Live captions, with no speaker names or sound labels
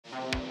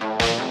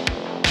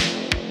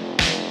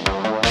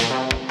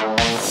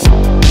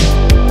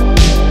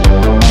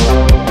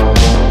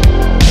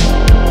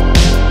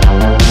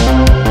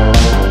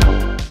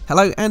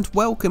Hello and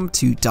welcome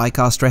to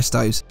Diecast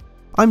Restos.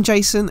 I'm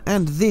Jason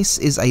and this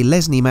is a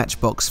Lesney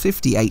Matchbox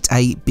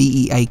 58A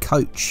BEA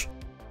Coach.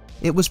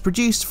 It was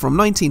produced from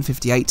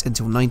 1958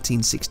 until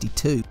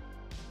 1962.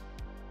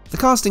 The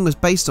casting was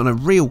based on a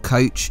real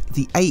coach,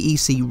 the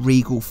AEC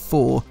Regal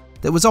IV,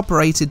 that was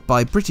operated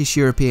by British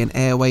European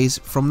Airways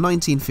from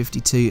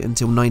 1952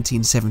 until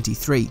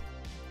 1973.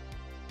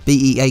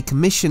 BEA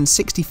commissioned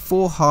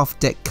 64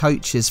 half-deck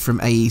coaches from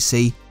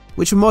AEC,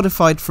 which were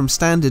modified from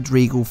standard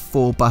Regal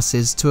IV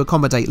buses to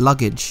accommodate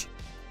luggage.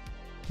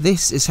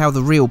 This is how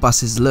the real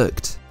buses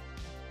looked.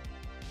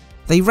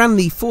 They ran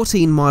the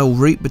 14-mile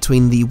route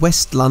between the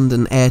West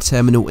London Air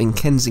Terminal in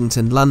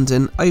Kensington,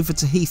 London, over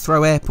to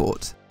Heathrow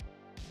Airport.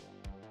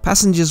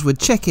 Passengers would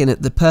check in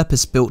at the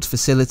purpose-built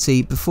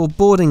facility before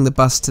boarding the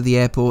bus to the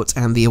airport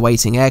and the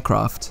awaiting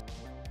aircraft.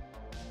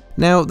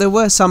 Now, there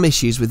were some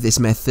issues with this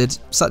method,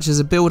 such as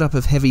a build-up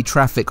of heavy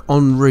traffic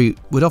en route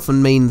would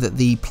often mean that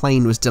the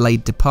plane was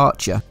delayed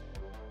departure.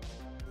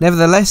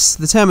 Nevertheless,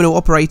 the terminal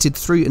operated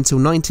through until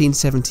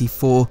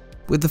 1974,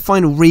 with the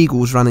final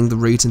Regals running the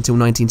route until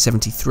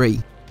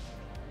 1973.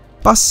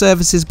 Bus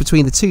services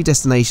between the two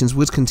destinations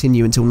would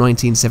continue until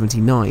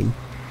 1979.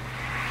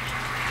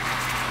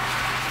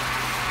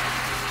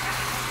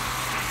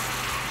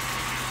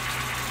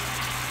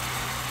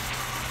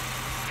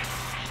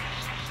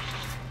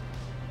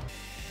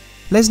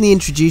 Lesney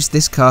introduced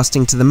this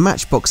casting to the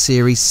Matchbox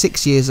series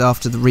 6 years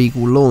after the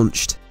Regal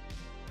launched.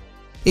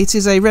 It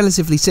is a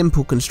relatively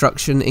simple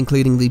construction,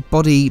 including the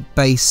body,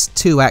 base,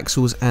 2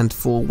 axles and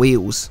 4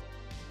 wheels.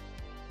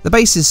 The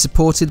base is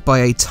supported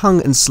by a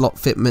tongue and slot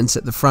fitment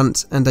at the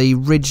front and a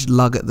ridged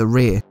lug at the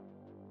rear.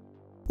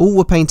 All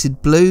were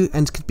painted blue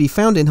and could be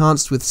found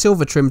enhanced with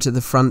silver trim to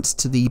the front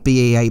to the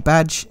BEA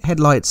badge,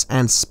 headlights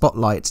and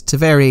spotlight to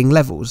varying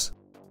levels.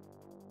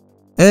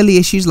 Early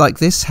issues like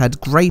this had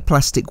grey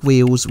plastic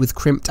wheels with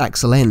crimped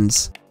axle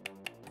ends.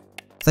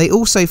 They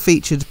also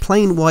featured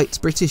plain white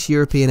British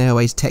European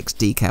Airways text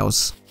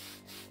decals.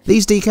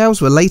 These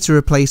decals were later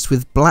replaced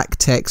with black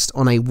text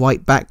on a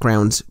white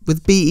background,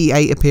 with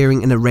BEA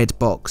appearing in a red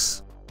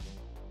box.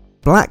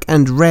 Black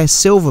and rare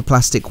silver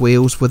plastic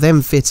wheels were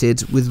then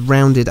fitted with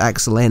rounded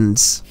axle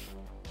ends.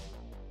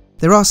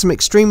 There are some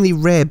extremely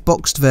rare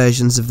boxed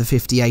versions of the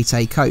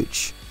 58A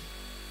coach.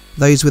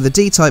 Those with a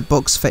D-type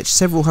box fetch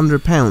several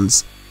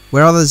 £100s,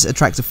 where others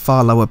attract a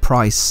far lower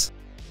price.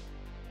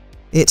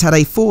 It had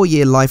a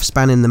 4-year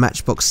lifespan in the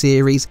Matchbox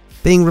series,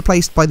 being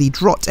replaced by the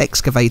Drott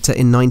excavator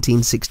in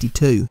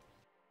 1962.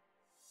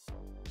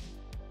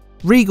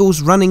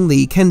 Regals running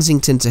the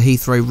Kensington to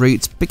Heathrow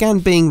route began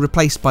being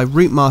replaced by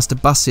Routemaster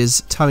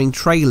buses towing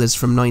trailers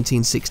from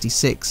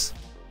 1966.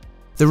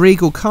 The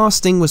Regal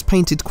casting was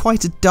painted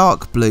quite a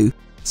dark blue,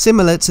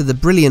 similar to the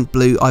brilliant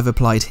blue I've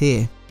applied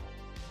here.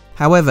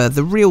 However,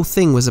 the real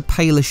thing was a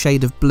paler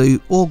shade of blue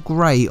or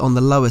grey on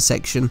the lower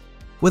section,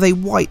 with a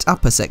white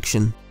upper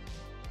section.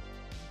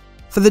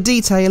 For the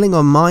detailing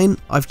on mine,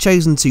 I've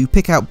chosen to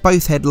pick out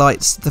both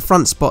headlights, the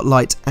front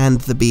spotlight and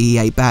the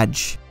BEA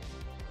badge.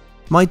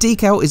 My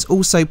decal is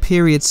also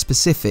period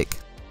specific.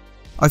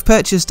 I've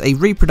purchased a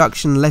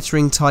reproduction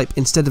lettering type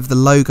instead of the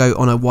logo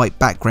on a white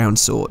background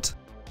sort.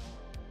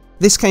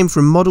 This came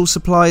from Model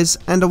Supplies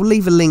and I'll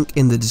leave a link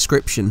in the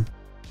description.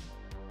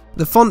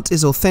 The font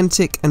is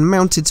authentic and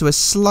mounted to a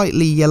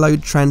slightly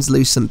yellowed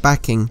translucent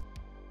backing.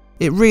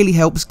 It really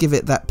helps give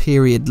it that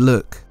period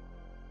look.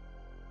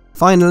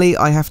 Finally,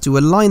 I have to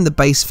align the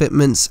base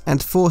fitments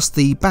and force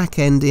the back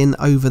end in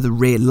over the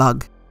rear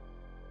lug.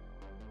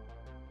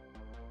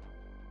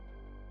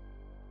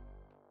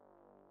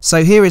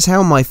 So here is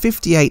how my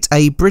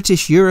 58A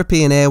British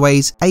European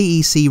Airways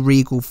AEC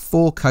Regal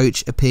IV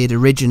coach appeared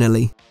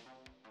originally.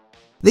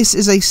 This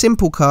is a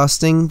simple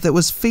casting that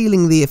was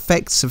feeling the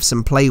effects of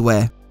some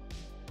playwear.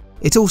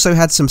 It also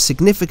had some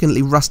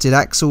significantly rusted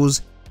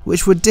axles,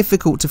 which were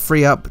difficult to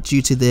free up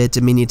due to their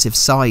diminutive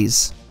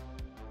size.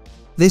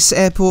 This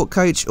airport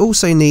coach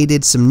also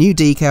needed some new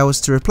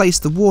decals to replace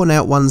the worn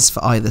out ones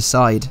for either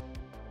side.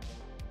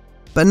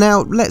 But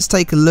now let's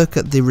take a look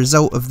at the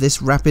result of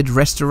this rapid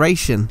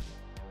restoration.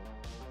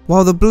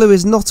 While the blue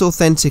is not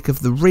authentic of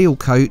the real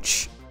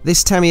coach,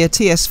 this Tamiya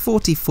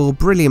TS44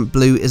 Brilliant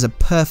Blue is a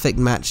perfect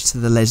match to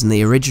the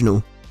Lesney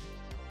original.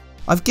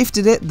 I've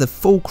gifted it the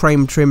full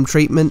chrome trim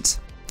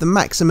treatment, the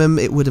maximum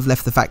it would have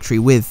left the factory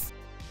with.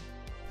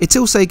 It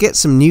also gets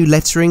some new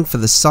lettering for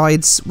the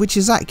sides, which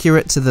is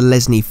accurate to the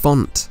Lesney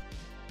font.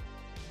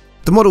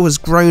 The model has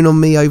grown on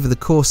me over the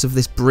course of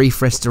this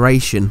brief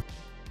restoration.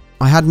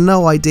 I had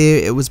no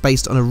idea it was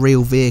based on a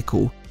real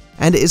vehicle,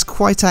 and it is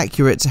quite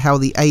accurate to how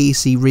the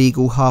AEC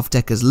Regal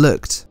half-deckers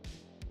looked.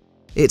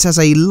 It has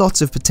a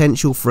lot of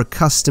potential for a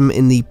custom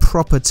in the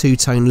proper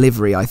two-tone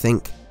livery, I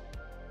think.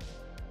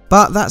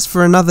 But that's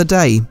for another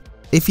day.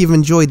 If you've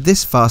enjoyed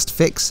this fast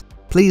fix,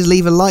 please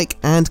leave a like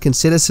and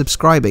consider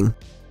subscribing.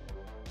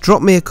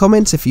 Drop me a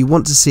comment if you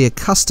want to see a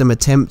custom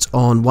attempt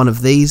on one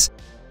of these,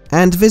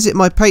 and visit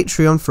my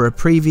Patreon for a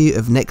preview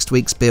of next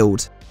week's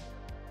build.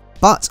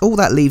 But all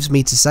that leaves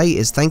me to say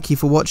is thank you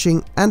for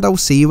watching, and I'll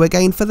see you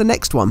again for the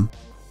next one.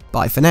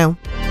 Bye for now.